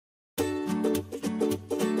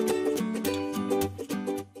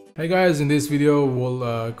Hey guys, in this video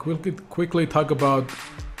we'll quickly talk about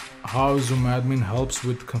how ZoomAdmin helps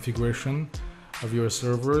with configuration of your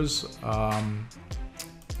servers,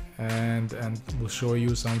 and we'll show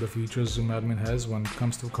you some of the features ZoomAdmin has when it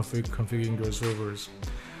comes to configuring your servers.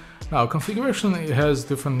 Now, configuration has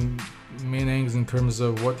different meanings in terms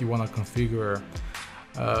of what you want to configure.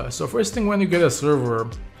 So first thing, when you get a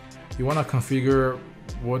server, you want to configure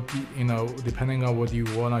what depending on what you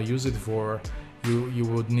want to use it for. You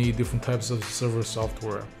would need different types of server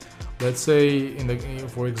software. Let's say,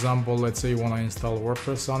 for example, let's say you want to install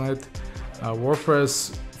WordPress on it.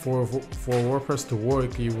 WordPress, for WordPress to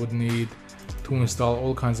work, you would need to install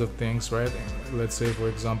all kinds of things, right? Let's say, for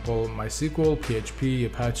example, Mysql, PHP,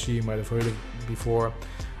 Apache, you might have heard of before.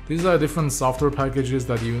 These are different software packages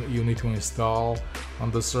that you need to install on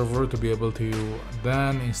the server to be able to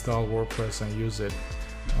then install WordPress and use it.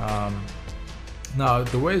 Now,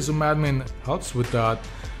 the way ZoomAdmin helps with that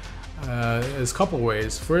is a couple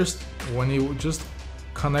ways. First, when you just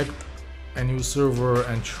connect a new server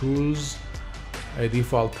and choose a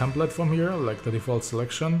default template from here, like the default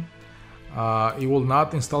selection, it will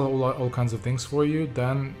not install all kinds of things for you.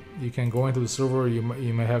 Then you can go into the server. You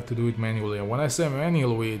may have to do it manually. And when I say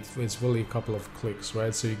manually, it's really a couple of clicks,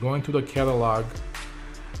 right? So you go into the catalog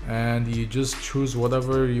and you just choose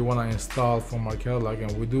whatever you want to install from our catalog,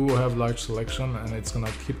 and we do have large selection, and it's gonna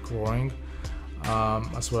keep growing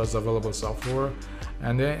as far as available software.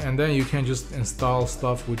 And then you can just install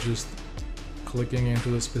stuff with just clicking into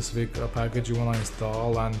the specific package you want to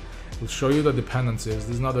install, and it'll show you the dependencies. This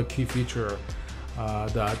is another key feature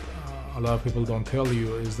that a lot of people don't tell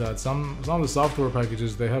you, is that some of the software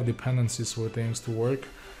packages, they have dependencies for things to work.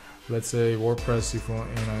 Let's say WordPress, if you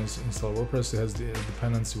install WordPress, it has the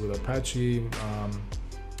dependency with Apache,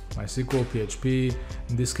 MySQL, PHP.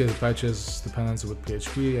 In this case, Apache has dependency with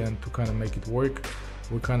PHP, and to kind of make it work,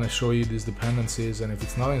 we kind of show you these dependencies. And if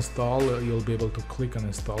it's not installed, you'll be able to click and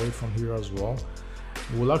install it from here as well.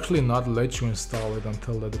 It will actually not let you install it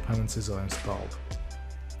until the dependencies are installed.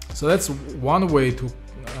 So that's one way to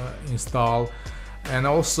install. And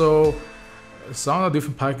also, some of the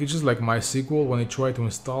different packages like MySQL, when you try to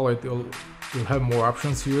install it, you'll have more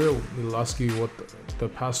options here. It'll ask you what the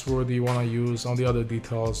password you want to use. On the other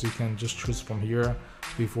details, you can just choose from here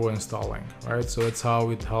before installing, right? So that's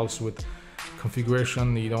how it helps with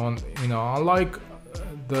configuration. You don't, unlike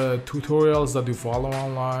the tutorials that you follow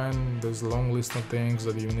online, there's a long list of things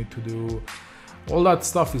that you need to do. All that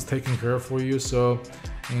stuff is taken care of for you. So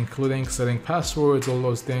including setting passwords, all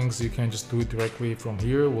those things, you can just do it directly from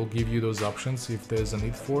here. We'll give you those options if there's a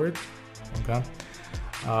need for it. Okay.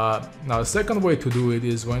 Now, the second way to do it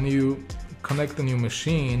is when you connect a new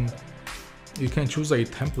machine, you can choose a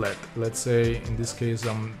template. Let's say in this case,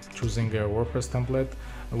 I'm choosing a WordPress template.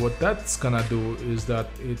 And what that's gonna do is that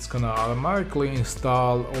it's gonna automatically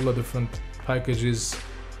install all the different packages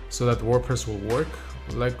so that WordPress will work.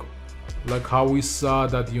 Like how we saw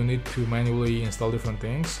that you need to manually install different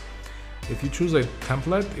things. If you choose a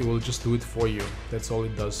template, it will just do it for you. That's all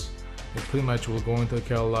it does. It pretty much will go into the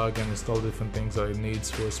catalog and install different things that it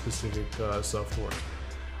needs for a specific software.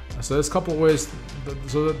 So there's a couple ways.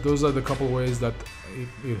 Those are the couple ways that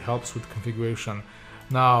it helps with configuration.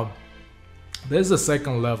 Now, there's the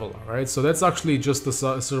second level, right? So that's actually just the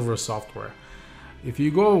server software. If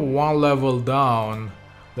you go one level down,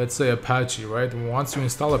 let's say Apache, right? Once you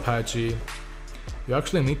install Apache, you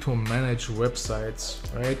actually need to manage websites,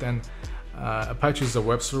 right? And Apache is a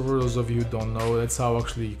web server. Those of you who don't know, that's how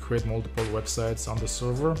actually you create multiple websites on the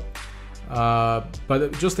server.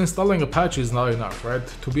 But just installing Apache is not enough, right?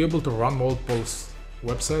 To be able to run multiple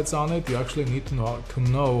websites on it, you actually need to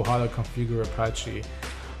know how to configure Apache,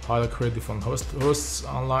 how to create different hosts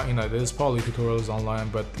online. There's probably tutorials online,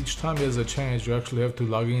 but each time there's a change, you actually have to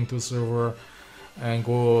log into the server and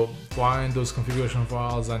go find those configuration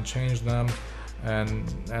files and change them, and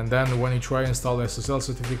then when you try to install SSL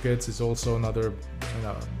certificates, it's also another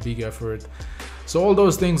big effort. So all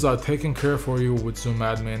those things are taken care for you with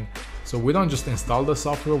ZoomAdmin. So we don't just install the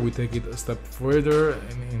software, we take it a step further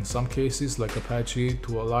in some cases like Apache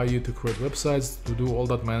to allow you to create websites, to do all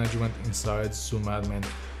that management inside ZoomAdmin.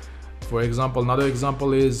 For example, another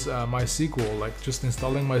example is MySQL. Like just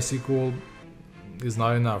installing MySQL is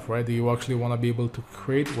not enough, right? You actually want to be able to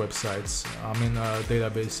create websites,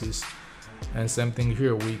 databases. And same thing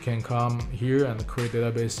here, we can come here and create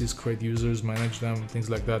databases, create users, manage them, things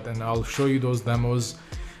like that. And I'll show you those demos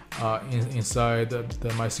inside the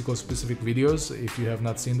MySQL specific videos. If you have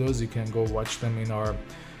not seen those, you can go watch them in our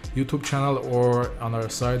YouTube channel or on our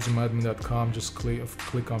site ZoomAdmin.com. Just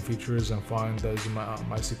click on features and find the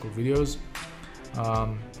MySQL videos.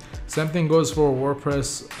 Same thing goes for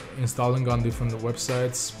WordPress, installing on different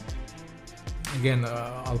websites. Again,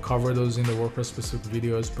 I'll cover those in the WordPress specific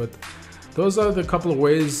videos, but those are the couple of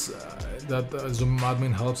ways that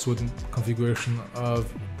ZoomAdmin helps with configuration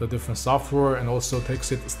of the different software, and also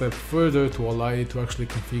takes it a step further to allow you to actually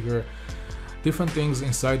configure different things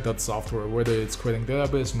inside that software, whether it's creating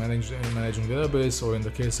database, managing database, or in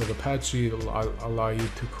the case of Apache, it'll allow you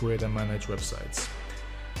to create and manage websites.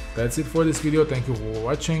 That's it for this video. Thank you for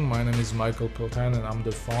watching. My name is Michael Peltan and I'm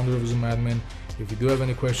the founder of ZoomAdmin. If you do have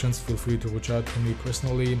any questions, feel free to reach out to me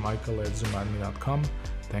personally, michael@zoomadmin.com.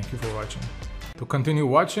 Thank you for watching. To continue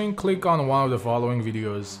watching, click on one of the following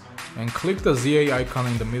videos and click the ZA icon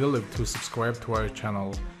in the middle to subscribe to our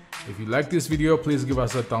channel. If you like this video, please give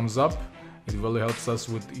us a thumbs up. It really helps us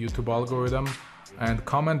with YouTube algorithm. And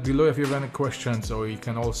comment below if you have any questions, or you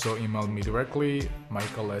can also email me directly,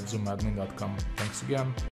 michael@zoomadmin.com. Thanks again.